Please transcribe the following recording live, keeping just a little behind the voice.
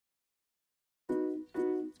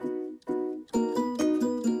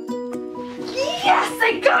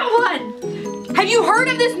I got one! Have you heard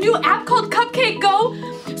of this new app called Cupcake Go?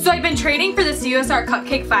 So I've been training for the CUSR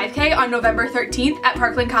Cupcake 5K on November 13th at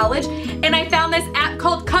Parkland College, and I found this app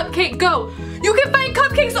called Cupcake Go. You can find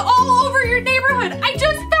cupcakes all over your neighborhood. I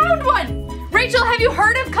just found one. Rachel, have you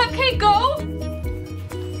heard of Cupcake Go?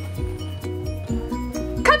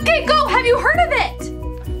 Cupcake Go, have you heard of it?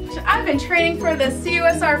 I've been training for the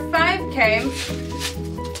CUSR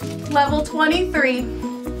 5K, level 23.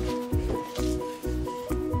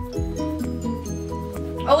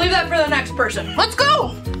 I'll leave that for the next person. Let's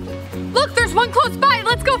go! Look, there's one close by.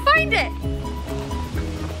 Let's go find it.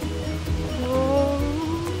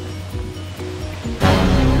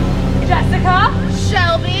 Jessica?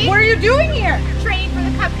 Shelby? What are you doing here? Training for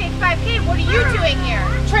the Cupcake 5K. What are you doing here?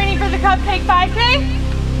 Training for the Cupcake 5K?